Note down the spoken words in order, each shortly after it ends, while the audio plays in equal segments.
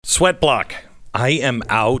Sweat block. I am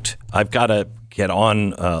out. I've got to get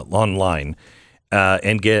online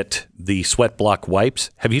and get the sweat block wipes.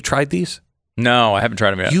 Have you tried these? No, I haven't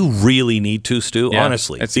tried them yet. You really need to, Stu. Yeah,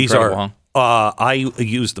 honestly, these are. I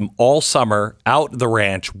used them all summer out the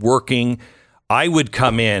ranch working. I would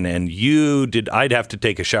come in and I'd have to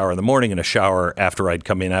take a shower in the morning and a shower after I'd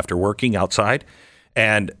come in after working outside.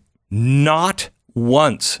 And not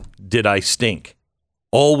once did I stink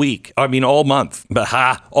all week. I mean, all month,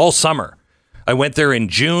 all summer. I went there in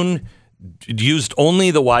June, used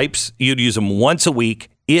only the wipes. You'd use them once a week.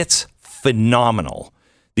 It's phenomenal.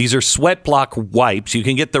 These are sweat block wipes. You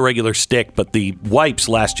can get the regular stick, but the wipes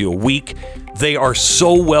last you a week. They are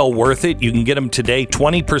so well worth it. You can get them today,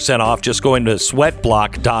 20% off. Just go into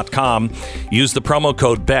sweatblock.com. Use the promo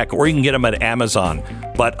code Beck, or you can get them at Amazon.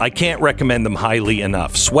 But I can't recommend them highly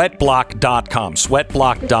enough. Sweatblock.com.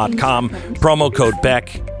 Sweatblock.com. Promo code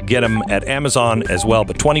Beck. Get them at Amazon as well,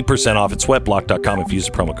 but 20% off at sweatblock.com if you use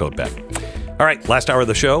the promo code Beck. All right, last hour of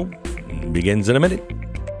the show begins in a minute.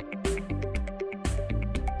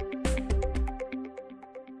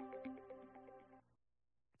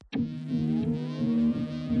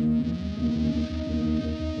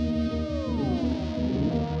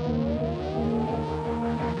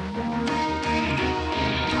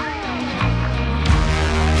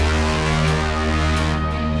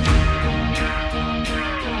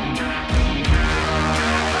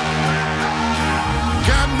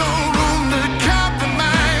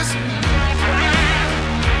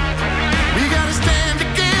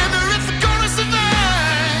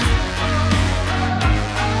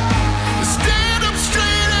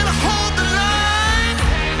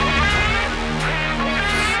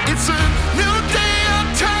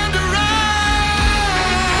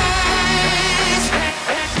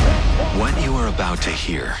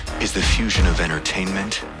 Is the fusion of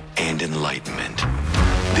entertainment and enlightenment.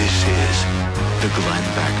 This is the Glenn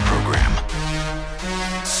Beck Program.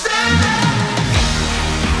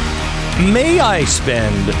 May I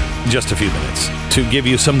spend just a few minutes to give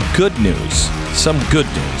you some good news? Some good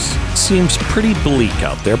news. It seems pretty bleak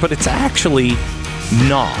out there, but it's actually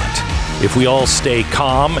not. If we all stay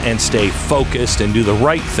calm and stay focused and do the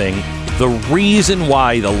right thing, the reason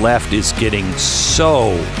why the left is getting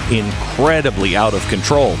so incredibly out of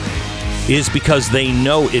control is because they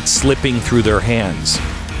know it's slipping through their hands.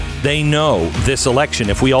 They know this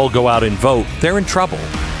election, if we all go out and vote, they're in trouble.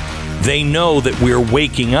 They know that we're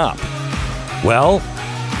waking up. Well,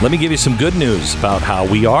 let me give you some good news about how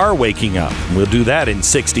we are waking up. We'll do that in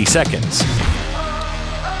 60 seconds.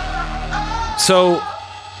 So,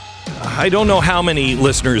 I don't know how many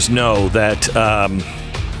listeners know that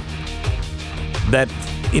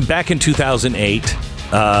back in 2008,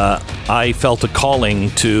 I felt a calling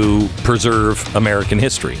to preserve American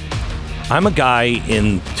history. I'm a guy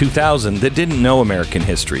in 2000 that didn't know American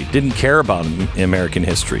history, didn't care about American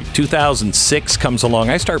history. 2006 comes along,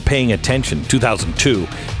 I start paying attention. 2002,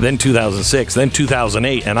 then 2006, then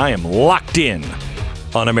 2008, and I am locked in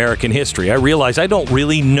on American history. I realize I don't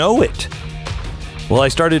really know it. Well, I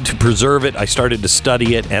started to preserve it. I started to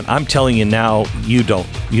study it, and I'm telling you now, you don't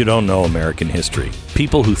know American history.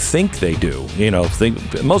 People who think they do,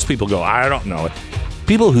 most people go, I don't know it.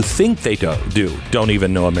 People who think they don't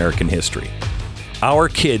even know American history. Our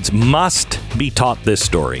kids must be taught this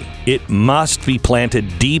story. It must be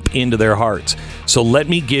planted deep into their hearts. So let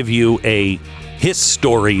me give you a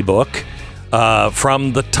history book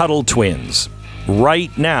from the Tuttle twins. Right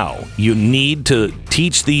now, you need to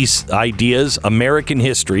teach these ideas, American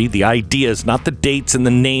history, the ideas, not the dates and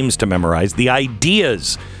the names to memorize, the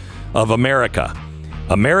ideas of America.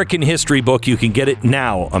 American history book, you can get it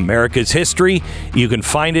now. America's History. You can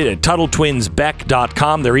find it at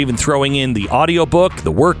TuttleTwinsBeck.com. They're even throwing in the audiobook,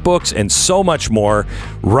 the workbooks, and so much more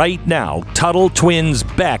right now.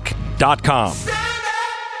 TuttleTwinsBeck.com.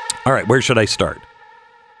 All right, where should I start?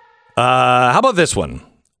 How about this one?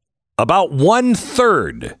 About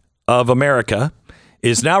 1/3 of America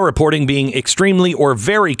is now reporting being extremely or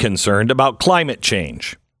very concerned about climate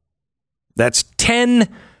change. That's 10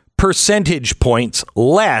 percentage points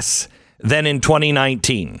less than in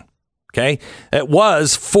 2019. Okay? It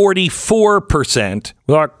was 44%.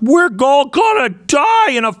 Like, we're all gonna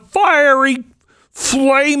die in a fiery,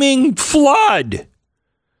 flaming flood.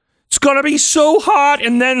 It's going to be so hot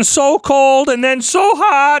and then so cold and then so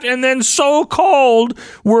hot and then so cold.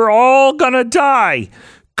 We're all going to die.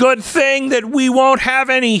 Good thing that we won't have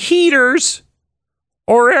any heaters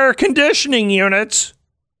or air conditioning units.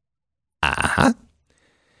 Uh-huh.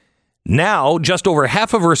 Now, just over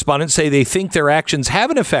half of respondents say they think their actions have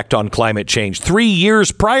an effect on climate change. 3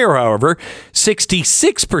 years prior, however,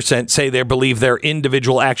 66% say they believe their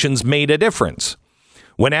individual actions made a difference.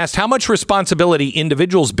 When asked how much responsibility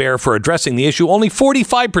individuals bear for addressing the issue, only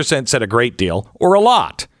 45% said a great deal or a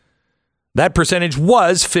lot. That percentage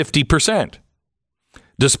was 50%.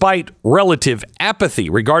 Despite relative apathy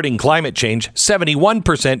regarding climate change,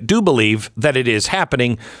 71% do believe that it is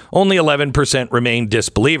happening. Only 11% remain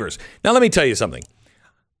disbelievers. Now, let me tell you something.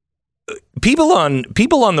 People on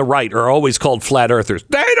the right are always called flat earthers.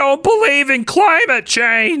 They don't believe in climate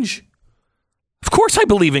change. Of course I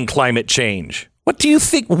believe in climate change. What do you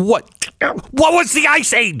think? What was the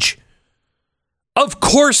Ice Age? Of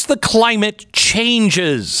course the climate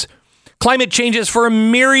changes. Climate changes for a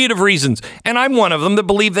myriad of reasons, and I'm one of them that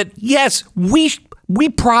believe that, yes, we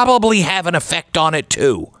probably have an effect on it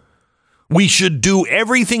too. We should do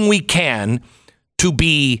everything we can to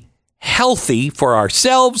be healthy for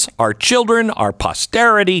ourselves, our children, our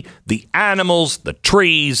posterity, the animals, the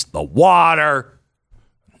trees, the water.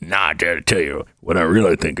 Nah, I dare to tell you what I'm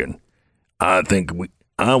really thinking. I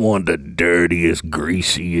want the dirtiest,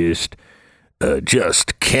 greasiest,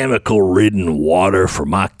 just chemical-ridden water for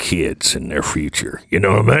my kids in their future. You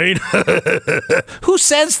know what I mean? Who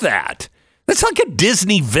says that? That's like a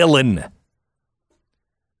Disney villain.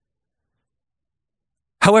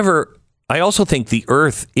 However, I also think the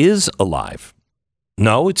earth is alive.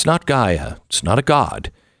 No, it's not Gaia. It's not a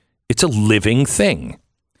god. It's a living thing.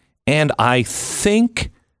 And I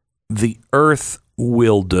think the earth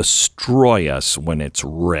will destroy us when it's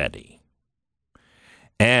ready.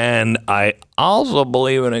 And I also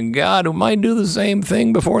believe in a God who might do the same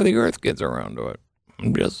thing before the earth gets around to it.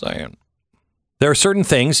 I'm just saying. There are certain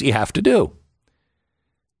things you have to do.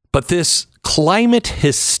 But this climate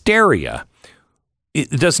hysteria,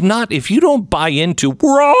 it does not, if you don't buy into,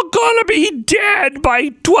 we're all going to be dead by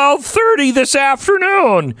 12:30 this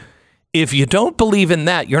afternoon. If you don't believe in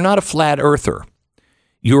that, you're not a flat earther.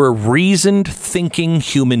 You're a reasoned, thinking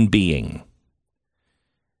human being.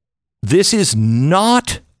 This is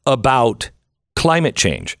not about climate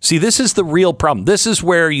change. See, this is the real problem. This is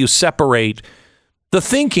where you separate the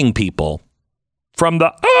thinking people from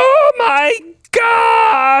the, oh my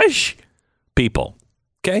gosh, people.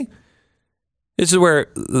 Okay? This is where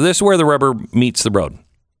the rubber meets the road.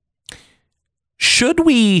 Should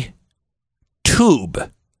we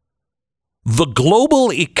tube the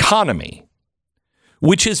global economy,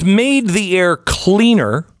 which has made the air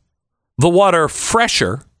cleaner, the water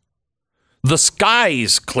fresher, the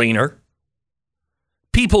skies cleaner,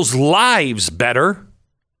 people's lives better?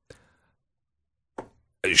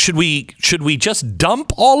 Should we just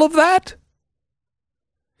dump all of that?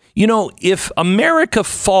 You know, if America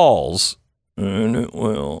falls,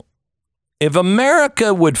 if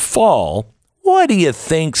America would fall, what do you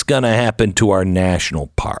think's going to happen to our national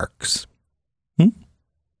parks?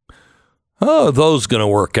 Oh, those going to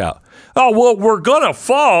work out. Oh, well, we're going to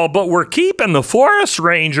fall, but we're keeping the forest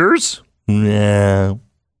rangers. No.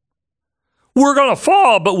 We're going to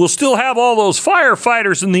fall, but we'll still have all those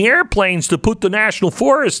firefighters and the airplanes to put the national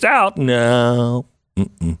forest out. No.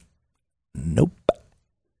 Nope.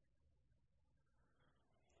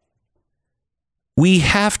 We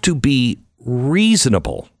have to be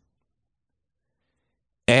reasonable.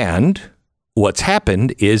 And what's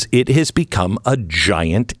happened is it has become a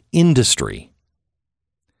giant industry.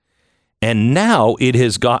 And now it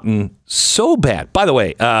has gotten so bad. By the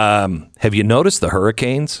way, have you noticed the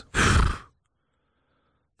hurricanes?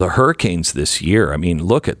 The hurricanes this year. I mean,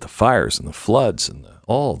 look at the fires and the floods and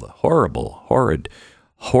all the horrible,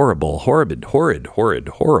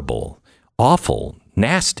 awful,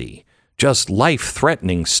 nasty, just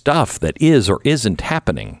life-threatening stuff that is or isn't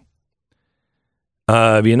happening.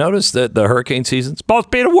 Have you noticed that the hurricane season's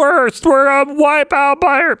supposed to be the worst? We're going to wipe out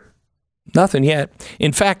by nothing yet.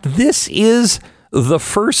 In fact, this is the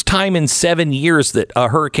first time in 7 years that a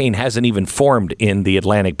hurricane hasn't even formed in the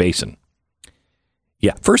Atlantic Basin.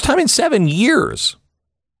 Yeah, first time in 7 years.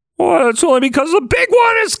 Well, it's only because the big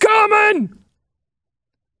one is coming.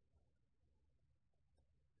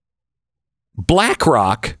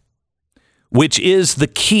 BlackRock, which is the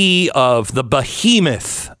key of the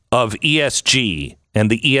behemoth of ESG and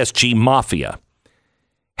the ESG mafia,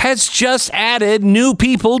 has just added new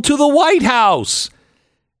people to the White House.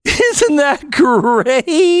 Isn't that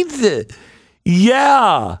great?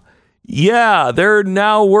 Yeah. Yeah, they're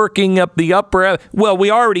now working up the upper. Well,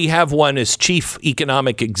 we already have one as chief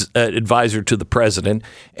economic advisor to the president,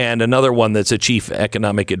 and another one that's a chief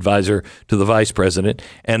economic advisor to the vice president,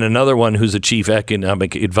 and another one who's a chief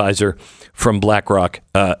economic advisor from BlackRock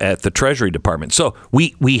at the Treasury Department. So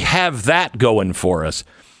we have that going for us,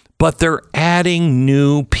 but they're adding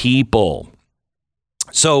new people.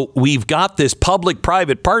 So we've got this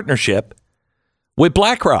public-private partnership with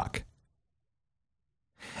BlackRock.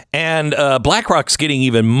 And BlackRock's getting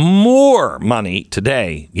even more money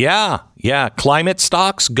today. Yeah. Climate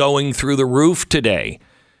stocks going through the roof today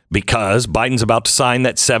because Biden's about to sign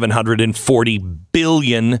that $740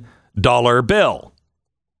 billion bill.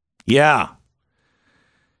 Yeah.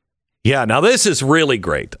 Now this is really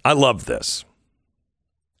great. I love this.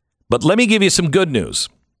 But let me give you some good news.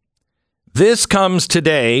 This comes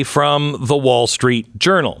today from the Wall Street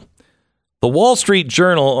Journal. The Wall Street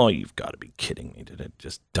Journal, oh, you've got to be kidding me. Did it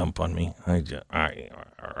just dump on me?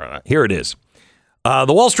 Here it is. The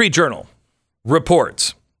Wall Street Journal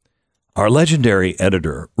reports, our legendary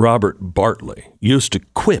editor, Robert Bartley, used to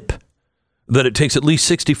quip that it takes at least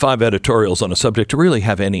 65 editorials on a subject to really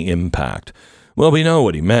have any impact. Well, we know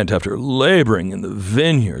what he meant after laboring in the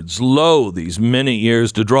vineyards low these many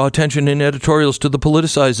years to draw attention in editorials to the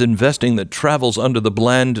politicized investing that travels under the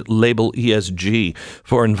bland label ESG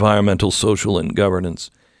for environmental, social, and governance.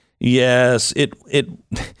 Yes, it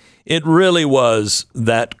really was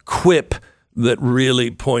that quip that really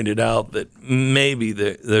pointed out that maybe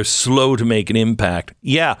they're slow to make an impact.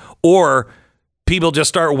 Yeah, or people just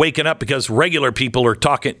start waking up because regular people are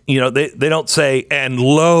talking, they don't say, and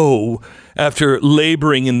lo, after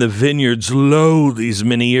laboring in the vineyards low these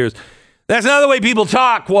many years. That's not the way people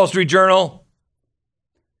talk, Wall Street Journal.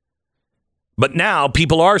 But now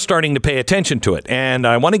people are starting to pay attention to it. And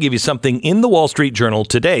I want to give you something in the Wall Street Journal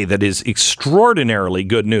today that is extraordinarily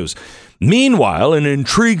good news. Meanwhile, an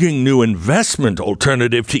intriguing new investment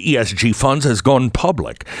alternative to ESG funds has gone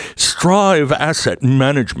public. Strive Asset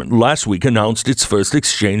Management last week announced its first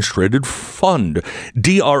exchange-traded fund,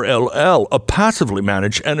 DRLL, a passively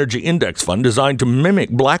managed energy index fund designed to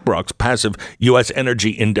mimic BlackRock's passive U.S.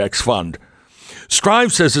 energy index fund.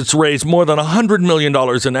 Strive says it's raised more than $100 million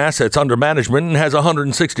in assets under management and has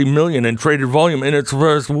 $160 million in traded volume in its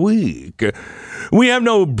first week. We have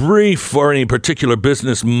no brief for any particular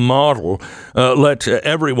business model. Let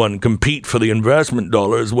everyone compete for the investment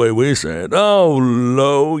dollars, way we say it. Oh,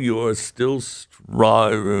 lo, you're still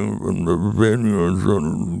striving from the vineyards.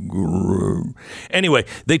 Anyway,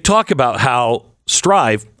 they talk about how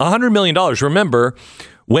Strive, $100 million. Remember,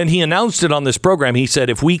 when he announced it on this program, he said,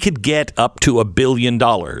 if we could get up to $1 billion,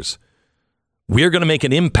 we're going to make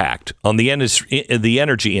an impact on the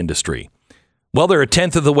energy industry. Well, they're a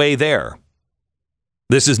tenth of the way there.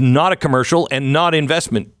 This is not a commercial and not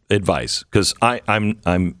investment advice because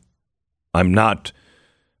I'm not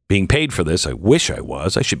being paid for this. I wish I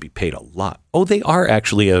was. I should be paid a lot. Oh, they are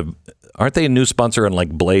actually aren't they a new sponsor on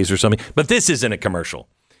like Blaze or something? But this isn't a commercial.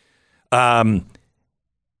 Have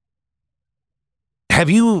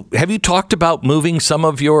you talked about moving some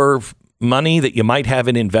of your money that you might have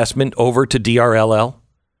in investment over to DRLL?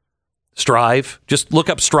 Strive? Just look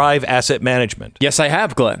up Strive Asset Management. Yes, I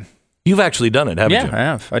have, Glenn. You've actually done it, haven't you? Yeah, I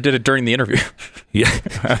have. I did it during the interview. Yeah.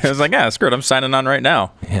 I was like, screw it. I'm signing on right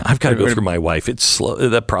now. Yeah, I've got to go through my wife. It's slow.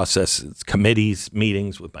 The process, it's committees,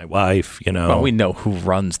 meetings with my wife, Well, we know who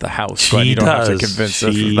runs the house. She don't does. Have to convince us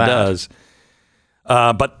of that. She does.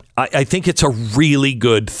 But I think it's a really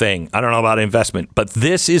good thing. I don't know about investment, but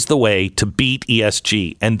this is the way to beat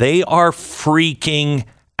ESG. And they are freaking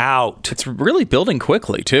out. It's really building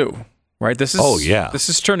quickly, too. Right? This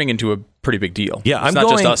is turning into a pretty big deal. Yeah, it's not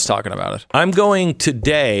just us talking about it. I'm going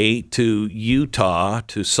today to Utah,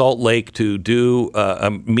 to Salt Lake, to do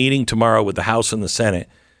a meeting tomorrow with the House and the Senate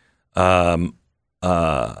in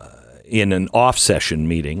an off-session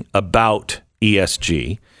meeting about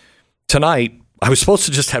ESG. Tonight, I was supposed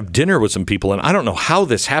to just have dinner with some people, and I don't know how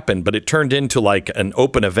this happened, but it turned into like an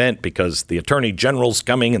open event because the Attorney General's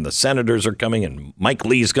coming and the senators are coming and Mike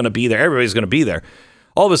Lee's going to be there. Everybody's going to be there.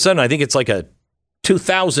 All of a sudden, I think it's like a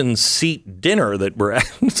 2,000-seat dinner that we're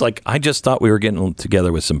at. It's like, I just thought we were getting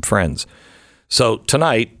together with some friends. So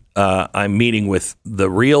tonight, I'm meeting with the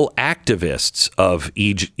real activists of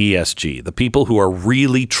ESG, the people who are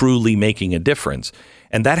really, truly making a difference.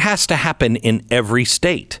 And that has to happen in every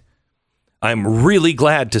state. I'm really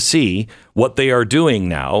glad to see what they are doing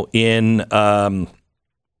now in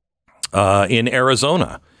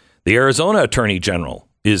Arizona. The Arizona Attorney General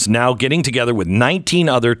is now getting together with 19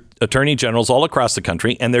 other attorney generals all across the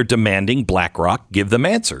country, and they're demanding BlackRock give them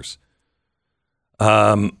answers.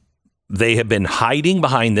 they have been hiding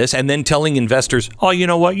behind this and then telling investors, oh, you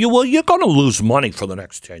know what? You're going to lose money for the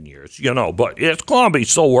next 10 years, but it's going to be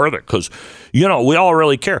so worth it because, we all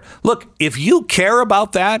really care. Look, if you care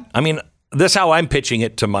about that, this is how I'm pitching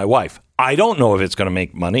it to my wife. I don't know if it's going to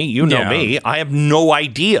make money. You know me. I have no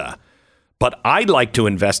idea. But I'd like to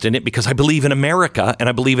invest in it because I believe in America and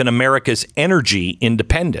I believe in America's energy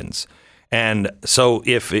independence. And so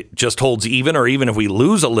if it just holds even, or even if we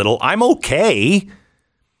lose a little, I'm okay.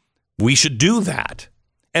 We should do that.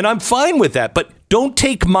 And I'm fine with that. But don't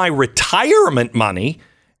take my retirement money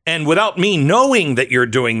and without me knowing that you're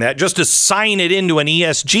doing that, just to sign it into an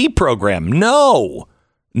ESG program. No.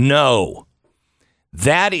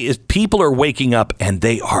 That is, people are waking up and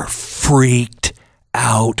they are freaked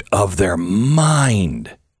out of their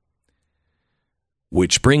mind.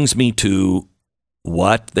 Which brings me to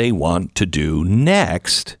what they want to do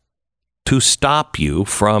next to stop you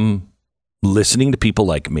from listening to people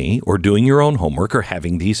like me or doing your own homework or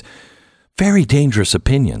having these very dangerous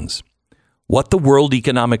opinions. What the World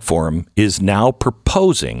Economic Forum is now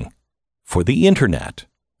proposing for the internet.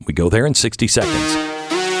 We go there in 60 seconds.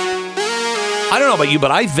 I don't know about you,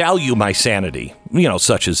 but I value my sanity,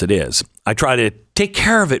 such as it is. I try to take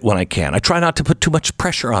care of it when I can. I try not to put too much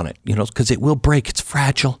pressure on it, because it will break. It's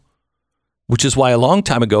fragile. Which is why a long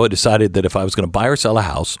time ago I decided that if I was going to buy or sell a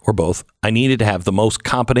house, or both, I needed to have the most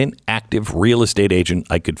competent, active real estate agent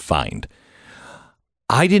I could find.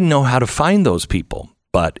 I didn't know how to find those people,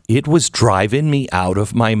 but it was driving me out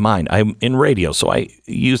of my mind. I'm in radio, so I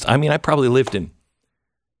probably lived in,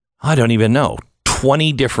 I don't even know,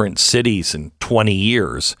 20 different cities in 20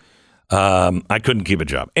 years. I couldn't keep a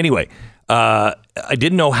job. Anyway, I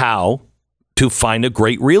didn't know how to find a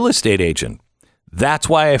great real estate agent. That's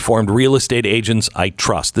why I formed Real Estate Agents I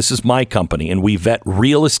Trust. This is my company, and we vet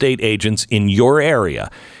real estate agents in your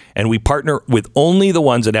area. And we partner with only the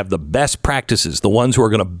ones that have the best practices, the ones who are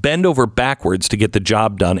going to bend over backwards to get the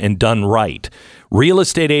job done and done right.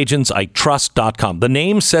 RealestateAgentsITrust.com. The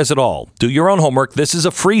name says it all. Do your own homework. This is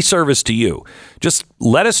a free service to you. Just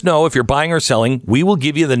let us know if you're buying or selling. We will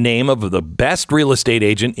give you the name of the best real estate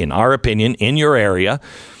agent, in our opinion, in your area.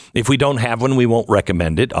 If we don't have one, we won't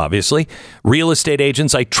recommend it, obviously.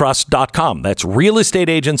 RealestateAgentsITrust.com. That's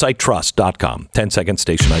RealestateAgentsITrust.com. 10-second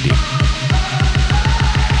station ID.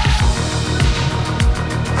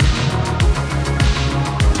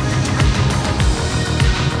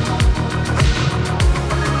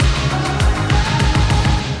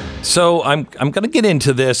 So I'm going to get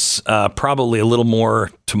into this probably a little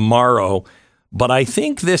more tomorrow, but I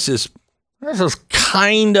think this is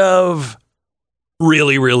kind of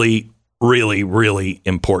really, really, really, really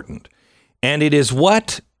important. And it is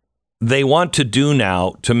what they want to do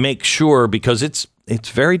now to make sure, because it's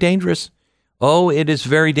very dangerous. Oh, it is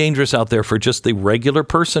very dangerous out there for just the regular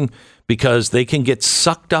person, because they can get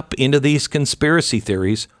sucked up into these conspiracy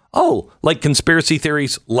theories. Oh, like conspiracy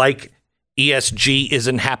theories like ESG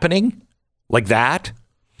isn't happening, like that.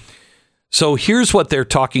 So here's what they're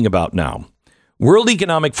talking about now. World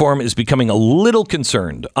Economic Forum is becoming a little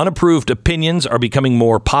concerned. Unapproved opinions are becoming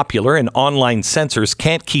more popular, and online censors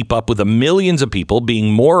can't keep up with the millions of people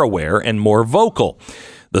being more aware and more vocal.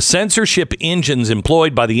 The censorship engines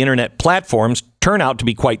employed by the internet platforms turn out to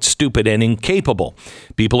be quite stupid and incapable.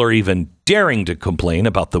 People are even daring to complain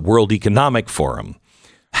about the World Economic Forum.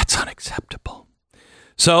 That's unacceptable.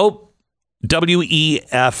 So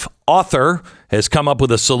WEF author has come up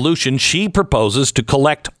with a solution. She proposes to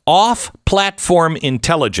collect off-platform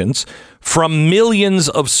intelligence from millions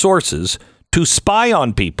of sources to spy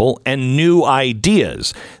on people and new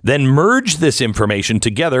ideas, then merge this information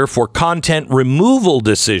together for content removal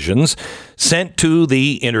decisions sent to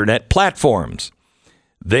the internet platforms.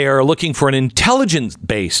 They are looking for an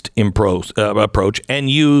intelligence-based approach and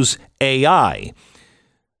use AI.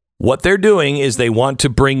 What they're doing is they want to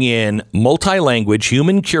bring in multi-language,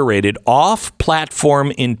 human-curated,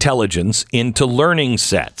 off-platform intelligence into learning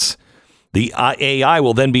sets. The AI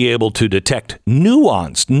will then be able to detect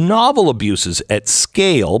nuanced, novel abuses at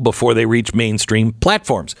scale before they reach mainstream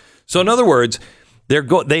platforms. So in other words,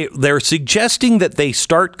 they're suggesting that they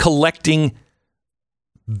start collecting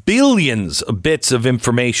billions of bits of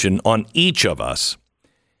information on each of us,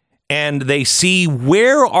 and they see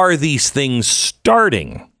where are these things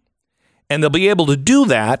starting. And they'll be able to do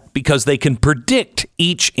that because they can predict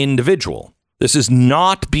each individual. This is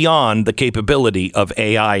not beyond the capability of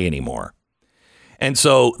AI anymore. And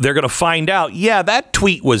so they're going to find out, yeah, that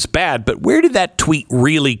tweet was bad, but where did that tweet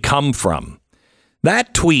really come from?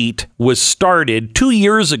 That tweet was started 2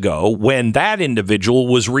 years ago when that individual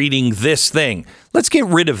was reading this thing. Let's get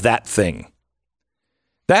rid of that thing.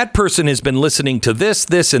 That person has been listening to this,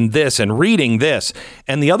 this, and this, and reading this.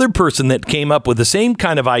 And the other person that came up with the same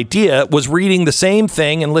kind of idea was reading the same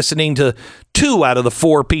thing and listening to 2 out of the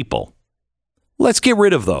 4 people. Let's get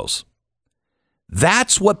rid of those.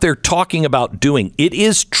 That's what they're talking about doing. It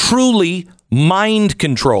is truly mind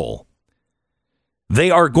control.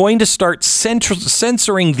 They are going to start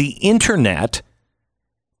censoring the internet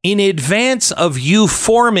in advance of you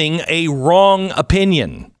forming a wrong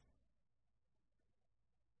opinion.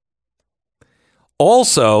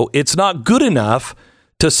 Also, it's not good enough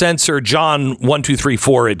to censor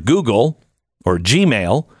John1234 at Google or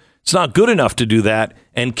Gmail. It's not good enough to do that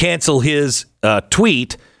and cancel his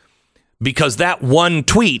tweet, because that one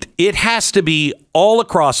tweet, it has to be all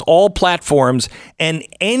across all platforms and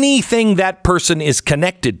anything that person is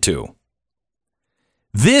connected to.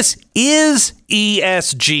 This is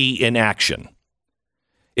ESG in action.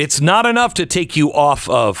 It's not enough to take you off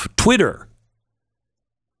of Twitter,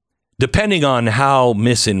 depending on how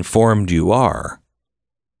misinformed you are.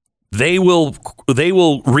 They will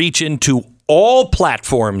reach into all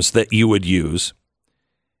platforms that you would use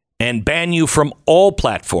and ban you from all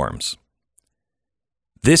platforms.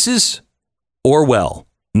 This is Orwell,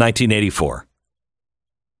 1984.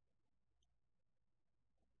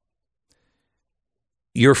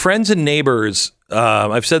 Your friends and neighbors,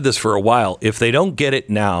 I've said this for a while, if they don't get it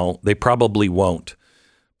now, they probably won't.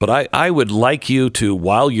 But I would like you to,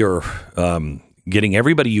 while you're getting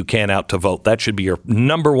everybody you can out to vote, that should be your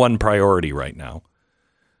number one priority right now.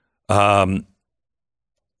 I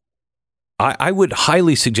would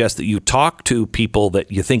highly suggest that you talk to people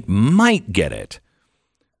that you think might get it,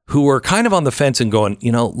 who are kind of on the fence and going,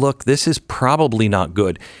 look, this is probably not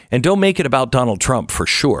good. And don't make it about Donald Trump for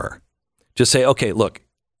sure. Just say, okay, look,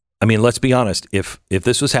 let's be honest. If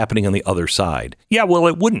this was happening on the other side, yeah, well,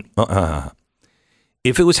 it wouldn't.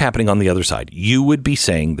 If it was happening on the other side, you would be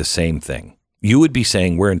saying the same thing. You would be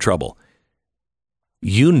saying we're in trouble.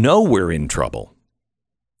 You know we're in trouble.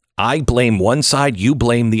 I blame one side, you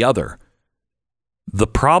blame the other. The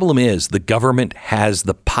problem is the government has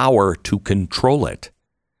the power to control it.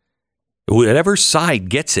 Whatever side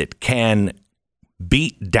gets it can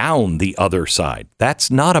beat down the other side. That's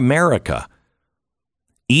not America.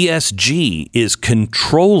 ESG is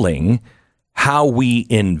controlling how we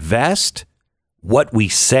invest, what we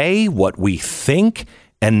say, what we think.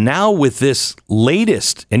 And now with this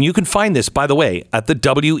latest, and you can find this, by the way, at the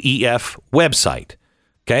WEF website.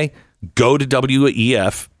 Okay? Go to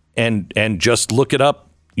WEF and just look it up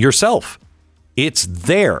yourself. It's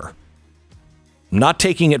there. Not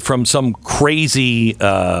taking it from some crazy,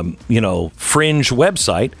 fringe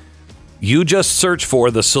website. You just search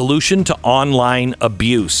for the solution to online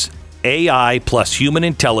abuse, AI plus human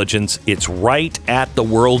intelligence. It's right at the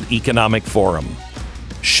World Economic Forum.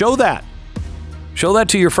 Show that. Show that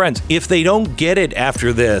to your friends. If they don't get it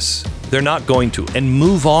after this, they're not going to. And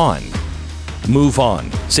move on. Move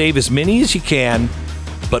on. Save as many as you can,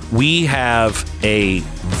 but we have a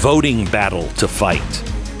voting battle to fight.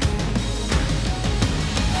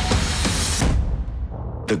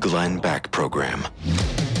 The Glenn Beck Program.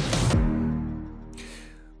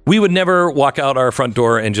 We would never walk out our front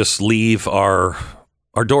door and just leave our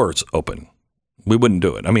doors open. We wouldn't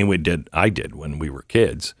do it. We did. I did when we were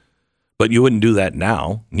kids. But you wouldn't do that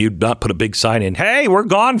now. You'd not put a big sign in, hey, we're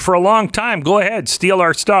gone for a long time. Go ahead, steal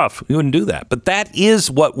our stuff. You wouldn't do that. But that is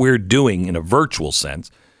what we're doing in a virtual sense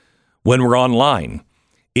when we're online.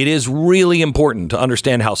 It is really important to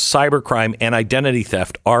understand how cybercrime and identity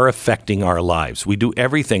theft are affecting our lives. We do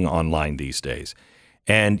everything online these days,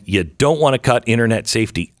 and you don't want to cut internet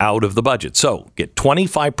safety out of the budget. So get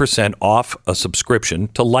 25% off a subscription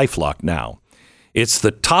to LifeLock now. It's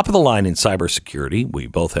the top of the line in cybersecurity. We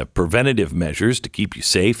both have preventative measures to keep you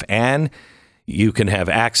safe, and you can have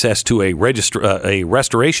access to a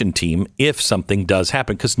restoration team if something does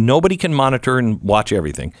happen, because nobody can monitor and watch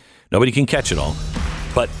everything. Nobody can catch it all.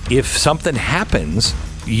 But if something happens,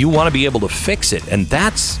 you want to be able to fix it. And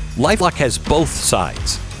that's LifeLock has both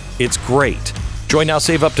sides. It's great. Join now,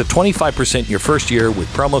 save up to 25% your first year with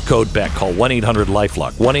promo code BECK. Call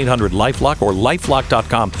 1-800-LifeLock, 1-800-LifeLock, or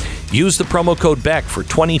lifelock.com. Use the promo code BECK for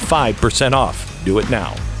 25% off. Do it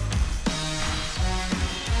now.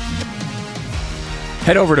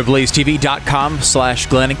 Head over to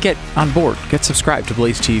blazetv.com/Glenn and get on board. Get subscribed to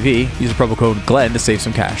Blaze TV. Use the promo code Glenn to save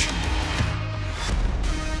some cash.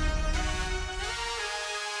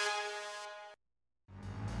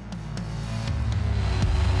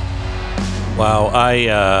 Wow, I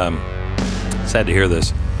sad to hear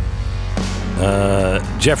this.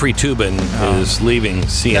 Jeffrey Toobin is leaving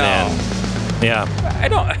CNN. Yeah. I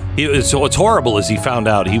don't. So what's horrible is he found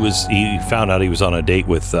out he was on a date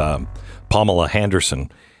with Pamela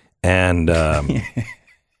Henderson, and and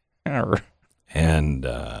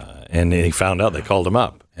he found out. They called him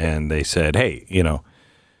up and they said, "Hey,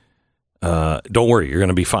 don't worry, you're going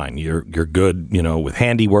to be fine. You're good, with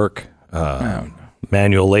handiwork,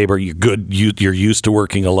 manual labor. You're good. You're used to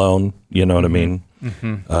working alone. You know what I mean?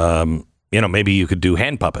 Mm-hmm. Maybe you could do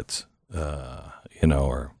hand puppets,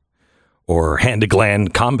 or hand to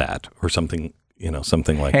gland combat or something,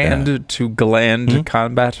 something like that. Hand to gland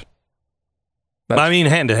combat. I mean,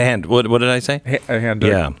 hand to hand. What did I say? Hand to,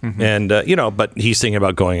 yeah. Mm-hmm. And, but he's thinking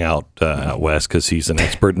about going out west because he's an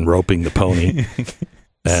expert in roping the pony.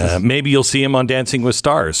 Maybe you'll see him on Dancing with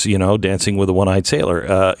Stars, Dancing with a One-Eyed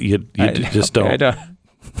Sailor. You just don't. I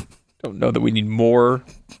don't know that we need more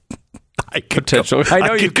potential. I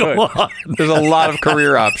know you could. There's a lot of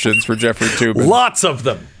career options for Jeffrey Toobin. Lots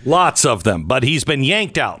of them. But he's been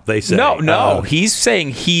yanked out, they say. No. He's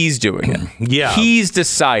saying he's doing it. Yeah. He's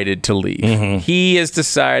decided to leave. Mm-hmm. He has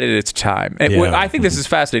decided it's time. And I think this is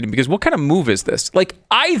fascinating because what kind of move is this? Like,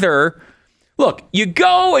 either, look, you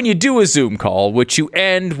go and you do a Zoom call, which you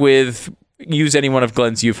end with, use any one of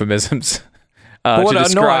Glenn's euphemisms to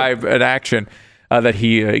describe an action that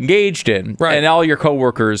he engaged in. Right. And all your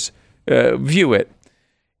coworkers view it.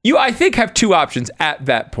 You, I think, have two options at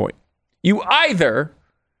that point. You either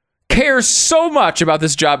care so much about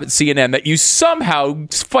this job at CNN that you somehow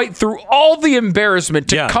fight through all the embarrassment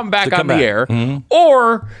to come back on the air,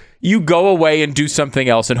 or you go away and do something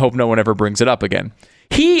else and hope no one ever brings it up again.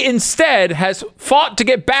 He instead has fought to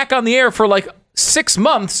get back on the air for like 6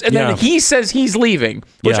 months, and then he says he's leaving,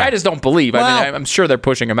 which I just don't believe. Well, I mean, I'm sure they're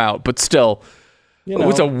pushing him out, but still.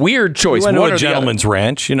 It's a weird choice. He went to a gentleman's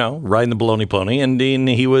ranch, riding the baloney pony, and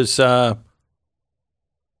he was...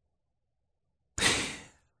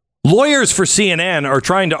 Lawyers for CNN are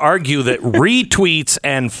trying to argue that retweets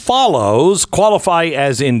and follows qualify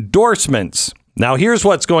as endorsements. Now, here's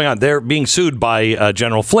what's going on. They're being sued by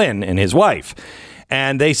General Flynn and his wife.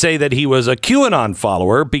 And they say that he was a QAnon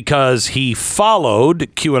follower because he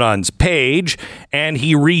followed QAnon's page and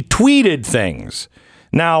he retweeted things.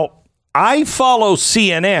 Now, I follow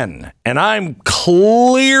CNN, and I'm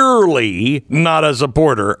clearly not a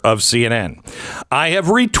supporter of CNN. I have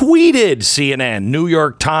retweeted CNN, New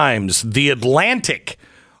York Times, The Atlantic.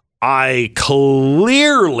 I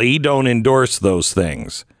clearly don't endorse those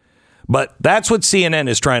things. But that's what CNN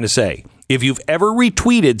is trying to say. If you've ever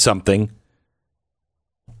retweeted something,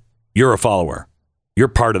 you're a follower. You're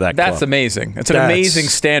part of that club. That's amazing. That's an amazing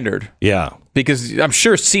standard. Yeah. Because I'm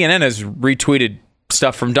sure CNN has retweeted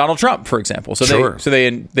stuff from Donald Trump, for example. So they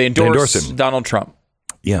endorse him. Donald Trump.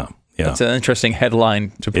 Yeah. That's an interesting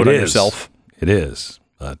headline to put on yourself. It is.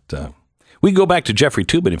 But we can go back to Jeffrey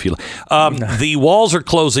Toobin if you like. The walls are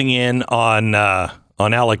closing in on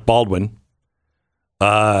Alec Baldwin.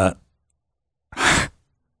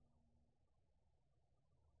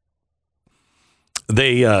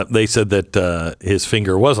 They said that his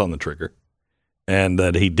finger was on the trigger and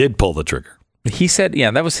that he did pull the trigger. He said,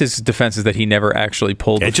 that was his defense, is that he never actually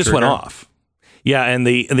pulled the trigger. It just went off. Yeah, and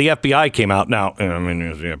the FBI came out. Now, I mean, it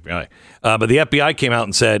was the FBI. But the FBI came out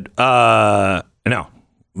and said, no,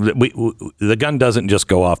 the gun doesn't just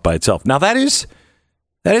go off by itself. Now, that is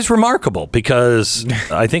remarkable because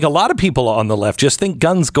I think a lot of people on the left just think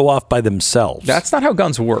guns go off by themselves. That's not how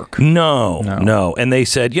guns work. No. And they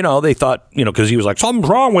said, they thought, because he was like, something's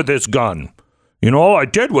wrong with this gun. All I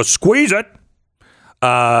did was squeeze it.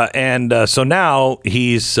 So now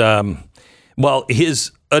he's,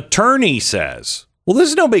 his attorney says, well, this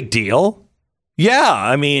is no big deal. Yeah,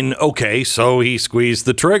 I mean, okay, so he squeezed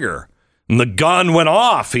the trigger and the gun went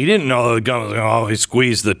off. He didn't know the gun was going off. He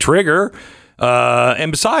squeezed the trigger.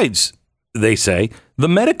 And besides, they say, the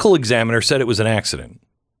medical examiner said it was an accident.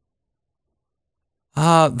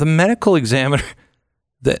 The medical examiner,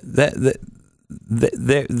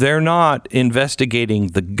 they're not investigating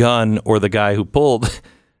the gun or the guy who pulled.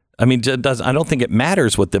 I mean, I don't think it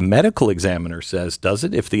matters what the medical examiner says, does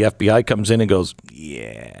it? If the FBI comes in and goes,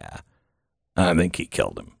 yeah, I think he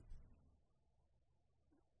killed him.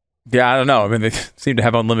 Yeah, I don't know. I mean, they seem to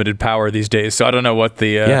have unlimited power these days, so I don't know what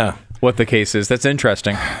the case is. That's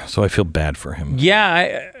interesting. So I feel bad for him.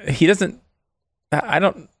 Yeah, he doesn't. I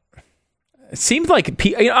don't. It seemed like,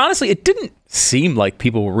 honestly, it didn't seem like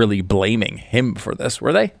people were really blaming him for this,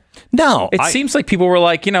 were they? No. It seems like people were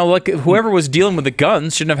like, whoever was dealing with the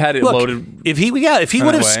guns shouldn't have had it loaded. If he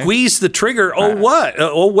would have squeezed the trigger,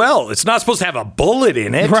 well, it's not supposed to have a bullet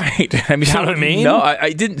in it. Right. I mean, you know what I mean? No,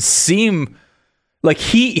 I didn't seem Like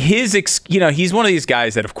he's one of these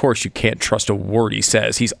guys that, of course, you can't trust a word he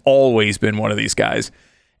says. He's always been one of these guys.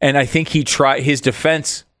 And I think his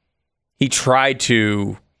defense, he tried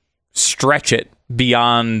to stretch it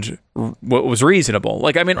beyond what was reasonable.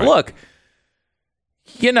 Like, I mean, look,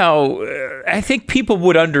 I think people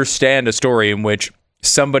would understand a story in which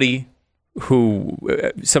somebody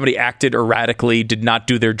acted erratically, did not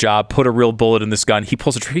do their job, put a real bullet in this gun. He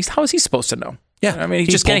pulls a trigger. How is he supposed to know? Yeah, I mean,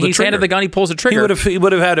 he's handed the gun. He pulls the trigger. He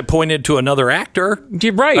would have had it pointed to another actor.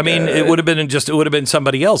 You're right. I mean, it would have been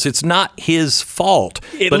somebody else. It's not his fault.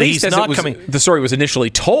 At least the story was initially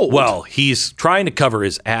told. Well, he's trying to cover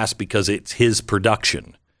his ass because it's his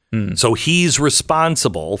production. So he's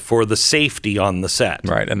responsible for the safety on the set.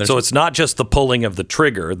 Right. And so it's not just the pulling of the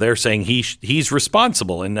trigger. They're saying he's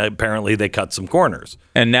responsible, and apparently they cut some corners.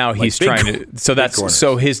 And now he's trying to.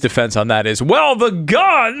 So his defense on that is, well, the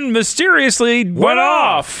gun mysteriously went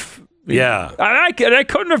off. Yeah. And I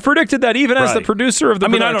couldn't have predicted that even as the producer of the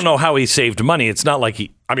production. I don't know how he saved money. It's not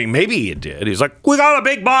like maybe he did. He's like, we got a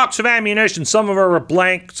big box of ammunition. Some of them are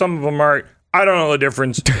blank. Some of them are... I don't know the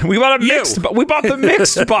difference. We bought the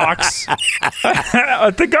mixed box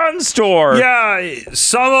at the gun store. Yeah,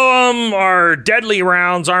 some of them are deadly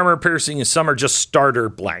rounds, armor piercing, and some are just starter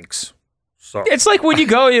blanks. So it's like when you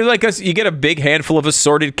go, you get a big handful of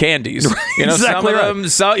assorted candies. Exactly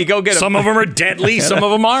you go get some of them are deadly, some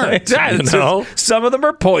of them aren't. Exactly. Some of them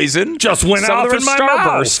are poison. Just went some off of them in my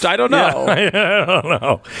Starburst. mouth. I don't know. I don't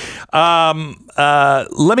know.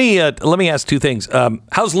 Let me ask two things.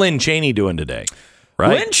 How's Lynn Cheney doing today?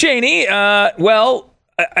 Right? Lynn Cheney.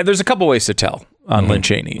 There's a couple ways to tell on Lynn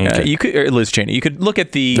Cheney. Okay. Liz Cheney. You could look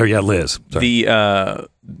at Liz. Sorry.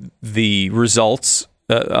 The results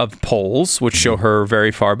of polls, which show her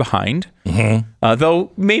very far behind,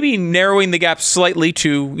 though maybe narrowing the gap slightly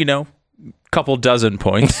to a couple dozen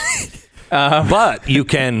points. But you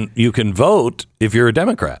can vote if you're a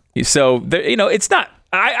Democrat. So it's not.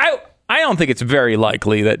 I don't think it's very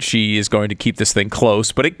likely that she is going to keep this thing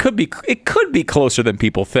close, but it could be closer than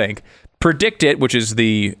people think. Predict It, which is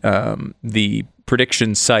the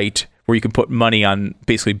prediction site where you can put money on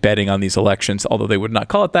basically betting on these elections, although they would not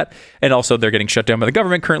call it that. And also they're getting shut down by the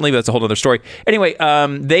government currently, but that's a whole other story. Anyway,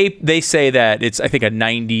 they say that it's, I think,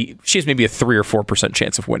 she has maybe a 3 or 4%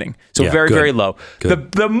 chance of winning. So very, good. Very low.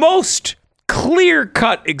 Good. The most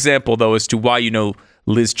clear-cut example, though, as to why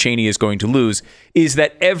Liz Cheney is going to lose is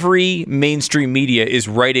that every mainstream media is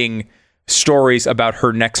writing stories about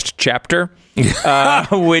her next chapter,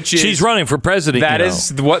 which is she's running for president. That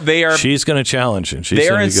is what they are. She's going to challenge him. They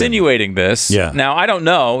are insinuating this. Yeah. Now I don't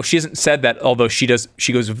know. She hasn't said that, although she does.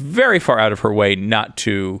 She goes very far out of her way not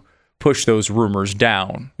to push those rumors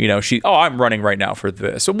down. I'm running right now for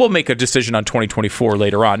this. So we'll make a decision on 2024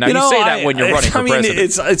 later on. Now you say that when you're running for president.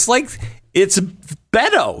 It's like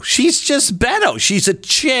Beto. She's just Beto. She's a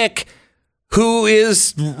chick who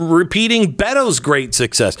is repeating Beto's great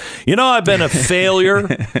success. I've been a failure.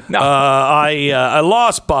 No. I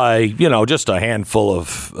lost by, just a handful of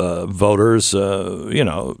voters,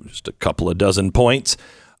 just a couple of dozen points.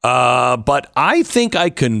 But I think I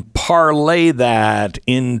can parlay that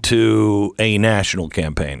into a national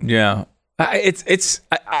campaign. Yeah.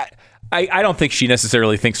 I don't think she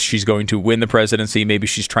necessarily thinks she's going to win the presidency. Maybe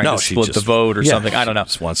she's trying to split the vote or something. I don't know.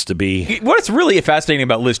 Just wants to be. What's really fascinating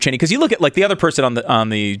about Liz Cheney, because you look at the other person on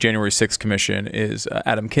the January 6th commission is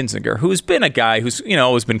Adam Kinzinger, who's been a guy who's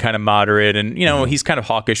always been kind of moderate and he's kind of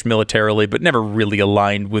hawkish militarily, but never really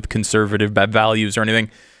aligned with conservative values or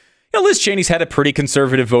anything. Liz Cheney's had a pretty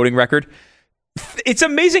conservative voting record. It's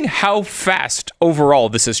amazing how fast overall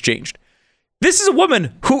this has changed. This is a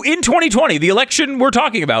woman who, in 2020, the election we're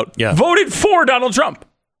talking about, voted for Donald Trump.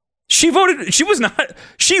 She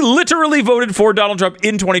literally voted for Donald Trump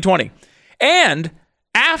in 2020. And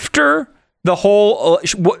after the whole,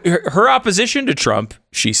 her opposition to Trump,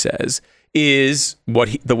 she says, is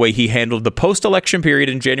the way he handled the post-election period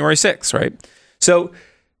in January 6th, right? So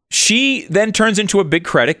she then turns into a big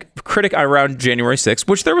critic around January 6th,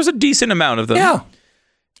 which there was a decent amount of them. Yeah.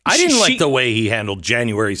 I didn't like the way he handled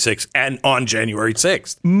January 6th and on January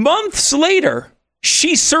 6th. Months later,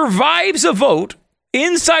 she survives a vote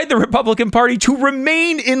inside the Republican Party to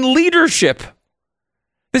remain in leadership.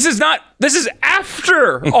 This is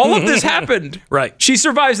after all of this happened. Right. She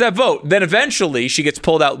survives that vote. Then eventually she gets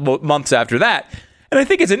pulled out months after that. And I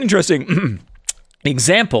think it's an interesting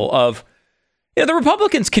example of the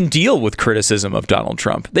Republicans can deal with criticism of Donald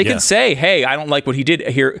Trump. They can say, hey, I don't like what he did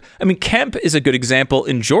here. I mean, Kemp is a good example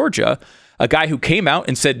in Georgia, a guy who came out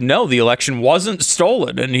and said, no, the election wasn't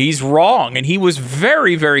stolen and he's wrong. And he was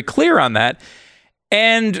very, very clear on that.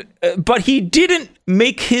 But he didn't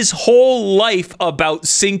make his whole life about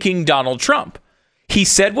sinking Donald Trump. He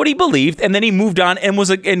said what he believed, and then he moved on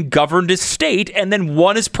and governed his state, and then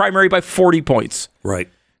won his primary by 40 points. Right,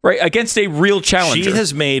 against a real challenger. She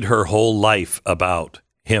has made her whole life about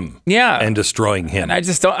him, and destroying him. And I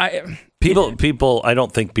just don't. People. I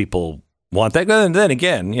don't think people want that. And then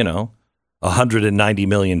again, 190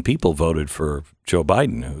 million people voted for Joe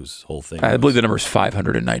Biden, whose whole thing. I believe the number is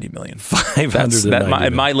 590 million. 590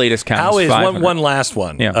 million. My latest count. How is one last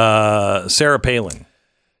one? Yeah. Sarah Palin.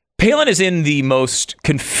 Palin is in the most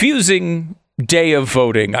confusing day of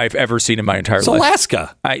voting I've ever seen in my entire life.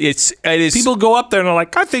 Alaska. It is. People go up there and are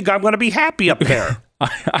like, I think I'm going to be happy up there.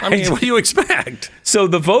 I mean, what do you expect? So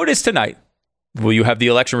the vote is tonight. Will you have the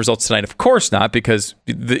election results tonight? Of course not, because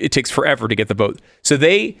it takes forever to get the vote. So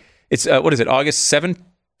it's what is it? August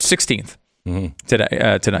 16th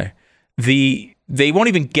tonight. They won't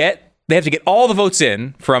even get. They have to get all the votes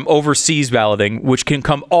in from overseas balloting, which can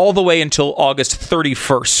come all the way until August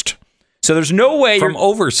 31st. So there's no way from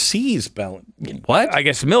overseas ballot. What? I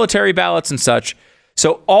guess military ballots and such.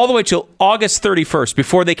 So all the way till August 31st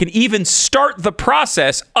before they can even start the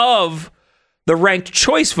process of the ranked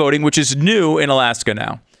choice voting, which is new in Alaska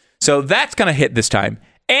now. So that's going to hit this time.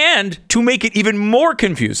 And to make it even more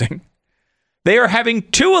confusing, they are having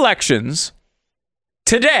two elections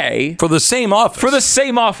today for the same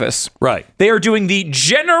office. Right. They are doing the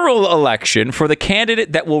general election for the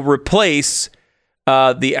candidate that will replace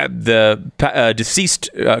the deceased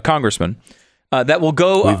congressman. That will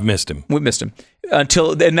go. We've missed him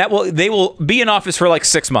they will be in office for like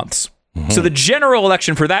 6 months. Mm-hmm. So the general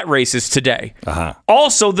election for that race is today.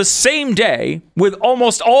 Also, the same day, with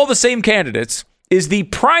almost all the same candidates, is the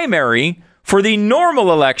primary for the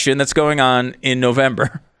normal election that's going on in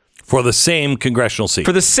November. For the same congressional seat.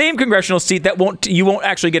 That you won't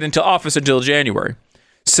actually get into office until January.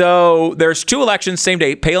 So there's two elections, same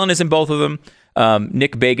day. Palin is in both of them.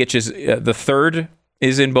 Nick Begich is the third,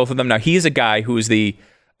 is in both of them. Now, he is a guy who is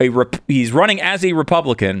he's running as a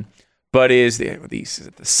Republican, but is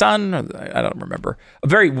the son? I don't remember. A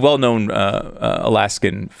very well-known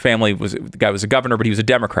Alaskan family. The guy was a governor, but he was a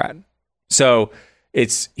Democrat. So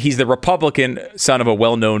he's the Republican son of a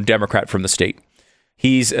well-known Democrat from the state.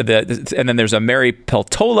 And then there's a Mary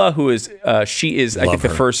Peltola, who is she is I think the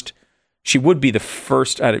first. She would be the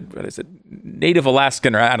first. What is it? Native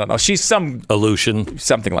Alaskan, or I don't know. She's some Aleutian,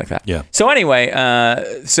 something like that. Yeah. So anyway,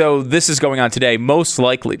 so this is going on today. Most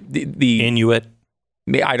likely the Inuit.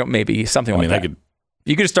 Maybe something like that.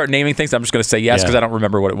 You could just start naming things. I'm just going to say yes because I don't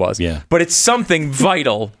remember what it was. Yeah. But it's something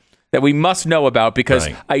vital that we must know about because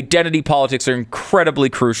identity politics are incredibly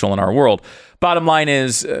crucial in our world. Bottom line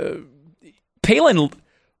is, Palin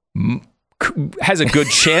has a good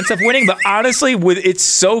chance of winning, but honestly, it's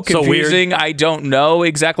so confusing. I don't know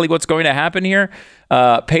exactly what's going to happen here.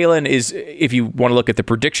 Palin is, if you want to look at the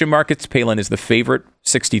prediction markets, Palin is the favorite,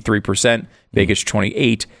 63%, Begich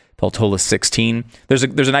 28%, Peltola 16%.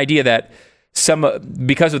 There's an idea that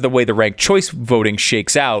because of the way the ranked choice voting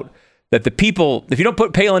shakes out, that the people, if you don't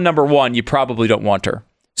put Palin number one, you probably don't want her.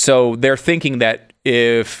 So they're thinking that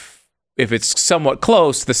if it's somewhat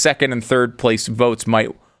close, the second and third place votes might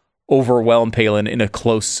overwhelm Palin in a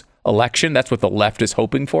close election. That's what the left is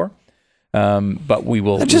hoping for. But we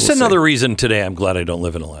will. Just another reason today I'm glad I don't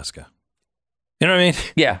live in Alaska. You know what I mean?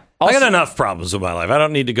 Yeah. I got enough problems in my life. I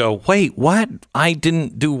don't need to go, wait, what? I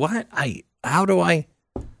didn't do what? How do I?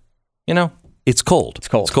 It's cold. It's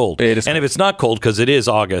cold. It's cold. It is. And if it's not cold, because it is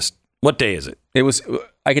August, what day is it? It was,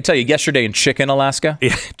 I could tell you, yesterday in Chicken, Alaska.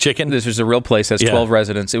 Yeah, Chicken. This is a real place, has 12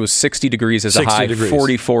 residents. It was 60 degrees as a high,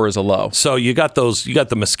 44 as a low. So you got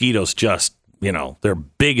the mosquitoes just, they're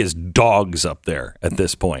big as dogs up there at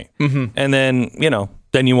this point. Mm-hmm. And then,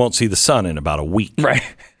 then you won't see the sun in about a week. Right.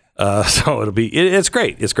 So it's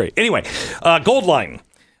great. It's great. Anyway, Gold Line.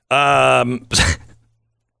 I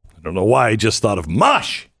don't know why I just thought of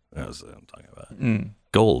mush. That's what I'm talking about.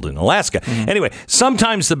 Gold in Alaska. Mm-hmm. Anyway,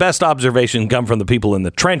 sometimes the best observations come from the people in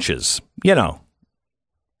the trenches.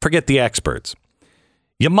 Forget the experts.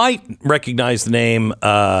 You might recognize the name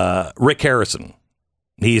Rick Harrison.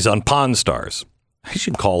 He's on Pawn Stars. I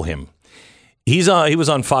should call him. He was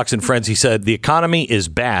on Fox and Friends. He said the economy is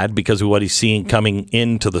bad because of what he's seeing coming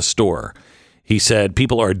into the store. He said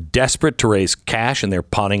people are desperate to raise cash and they're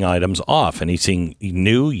pawning items off. And he's seeing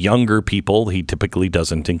new, younger people he typically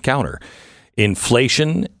doesn't encounter.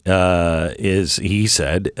 Inflation he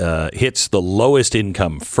said, hits the lowest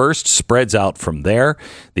income first, spreads out from there.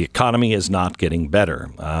 The economy is not getting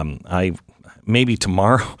better. Maybe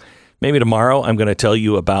tomorrow, I'm going to tell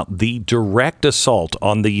you about the direct assault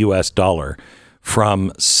on the U.S. dollar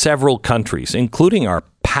from several countries, including our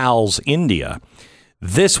pals India.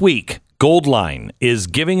 This week, Goldline is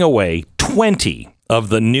giving away 20 of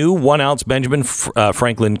the new 1-ounce Benjamin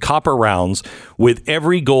Franklin copper rounds with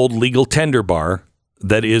every gold legal tender bar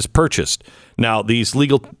that is purchased. Now, these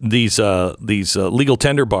legal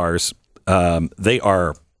tender bars,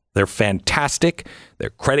 they're fantastic. They're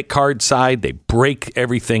credit card side. They break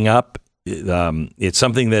everything up. It's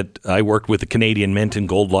something that I worked with the Canadian Mint and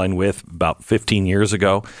Goldline with about 15 years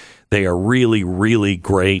ago. They are really, really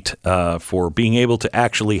great for being able to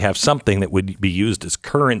actually have something that would be used as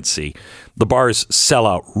currency. The bars sell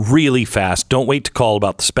out really fast. Don't wait to call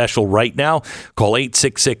about the special right now. Call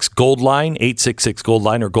 866-GOLDLINE,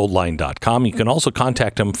 866-GOLDLINE, or goldline.com. You can also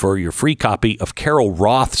contact them for your free copy of Carol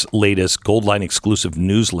Roth's latest Goldline exclusive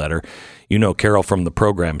newsletter. You know Carol from the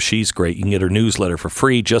program. She's great. You can get her newsletter for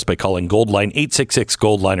free just by calling Goldline,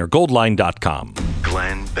 866-GOLDLINE, or goldline.com.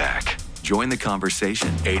 Glenn Beck. Join the conversation,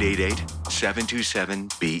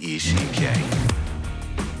 888-727-BECK.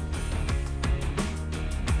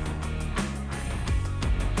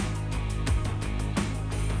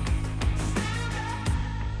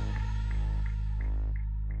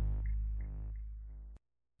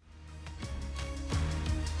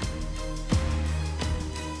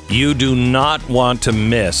 You do not want to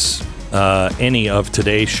miss any of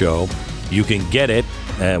today's show. You can get it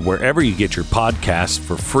wherever you get your podcasts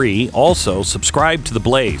for free. Also, subscribe to The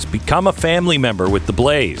Blaze. Become a family member with The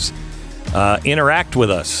Blaze. Interact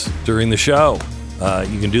with us during the show.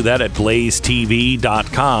 You can do that at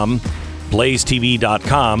blazetv.com.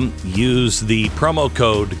 blazetv.com. Use the promo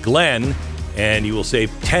code Glenn, and you will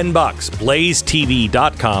save $10.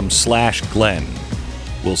 blazetv.com/Glenn.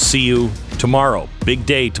 We'll see you tomorrow. Big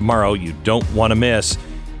day tomorrow. You don't want to miss.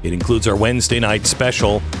 It includes our Wednesday night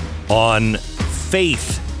special on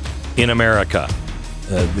faith in America.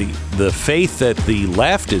 The faith that the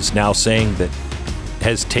left is now saying that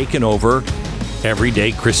has taken over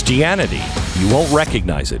everyday Christianity. You won't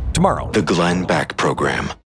recognize it tomorrow. The Glenn Beck Program.